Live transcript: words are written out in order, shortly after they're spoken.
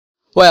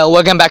Well,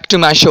 welcome back to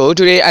my show.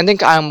 Today, I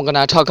think I'm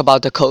gonna talk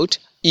about the code,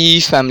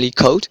 E family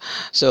code.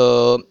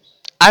 So,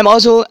 I'm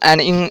also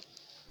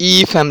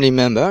E family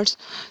member.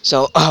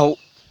 So,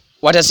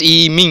 what does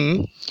E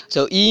mean?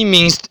 So, E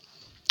means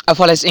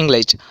effortless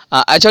English.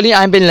 Actually,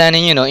 I've been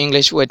learning,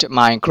 English with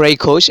my great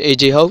coach,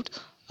 AJ Holt,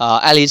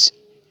 at least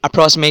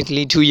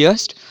approximately 2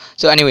 years.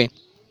 So, anyway,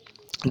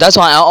 that's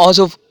why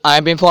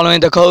I've been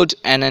following the code,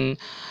 and then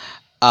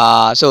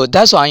so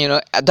that's why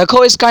the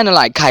code is kind of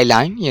like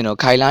guideline,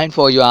 guideline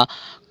for your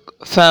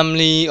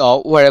family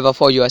or wherever,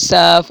 for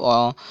yourself,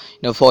 or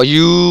for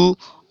you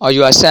or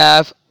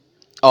yourself,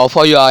 or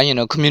for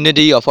your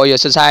community, or for your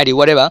society,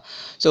 whatever.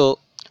 So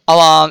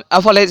our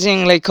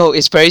alphabetic like code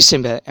is very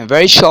simple and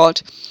very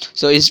short,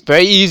 so it's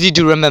very easy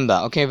to remember.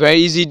 Okay, very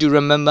easy to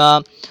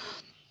remember.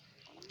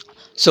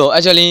 So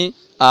actually,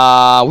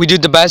 we do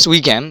the best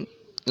we can.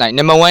 Like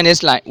number one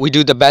is like we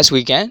do the best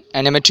we can,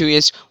 and number two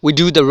is we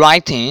do the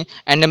right thing,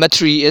 and number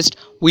three is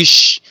we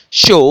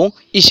show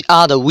each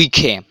other we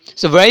care.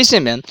 So very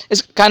simple.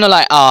 It's kind of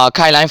like a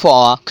guideline for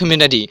our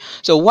community.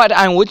 So what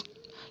I would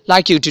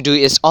like you to do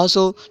is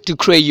also to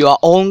create your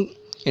own,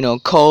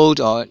 code,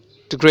 or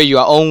to create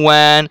your own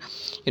one,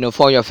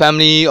 for your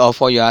family or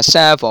for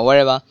yourself or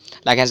whatever.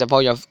 Like I said,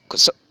 for your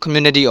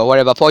community or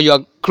whatever, for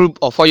your group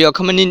or for your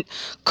company,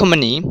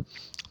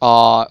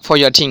 or for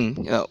your team,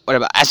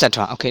 whatever,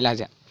 etc. Okay, like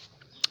that.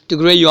 To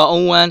create your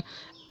own one,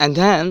 and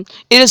then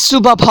it is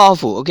super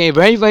powerful. Okay,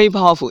 very very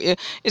powerful.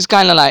 It's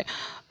kind of like,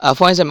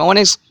 for example, when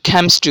it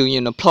comes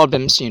to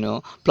problems,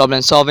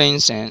 problem solving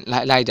and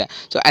like that.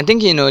 So I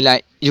think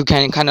like you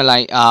can kind of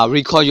like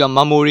recall your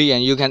memory,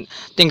 and you can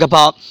think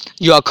about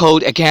your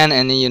code again,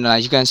 and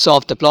like you can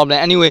solve the problem.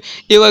 Anyway,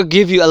 it will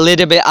give you a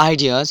little bit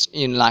ideas,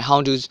 like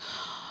how to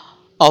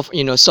of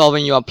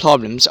solving your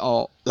problems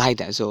or like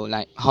that. So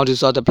like how to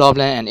solve the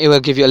problem, and it will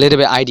give you a little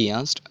bit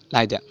ideas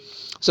like that.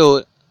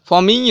 So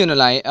for me,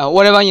 like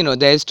whatever,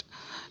 there's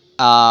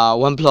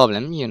one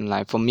problem,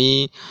 like for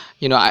me,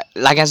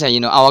 like I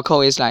said, our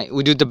code is like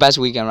we do the best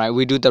we can, right?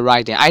 We do the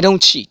right thing. I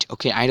don't cheat.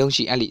 Okay, I don't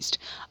cheat. At least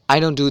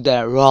I don't do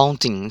the wrong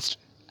things.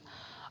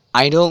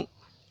 I don't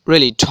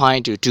really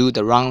try to do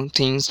the wrong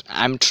things.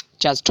 I'm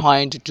just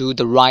trying to do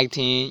the right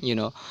thing.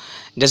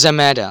 Doesn't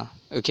matter.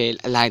 Okay,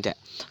 like that.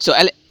 So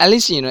at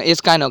least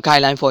it's kind of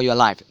guideline for your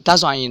life.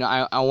 That's why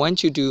I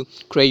want you to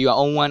create your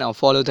own one or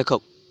follow the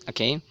code.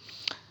 Okay.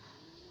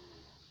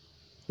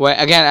 Well,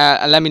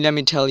 again, let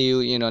me tell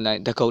you,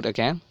 like the code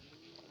again.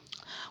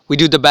 We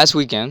do the best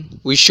we can.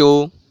 We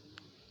show.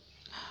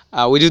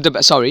 We do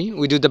the sorry.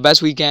 We do the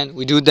best we can.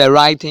 We do the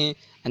right thing,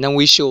 and then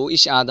we show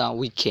each other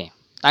we care.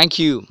 Thank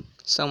you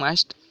so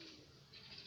much.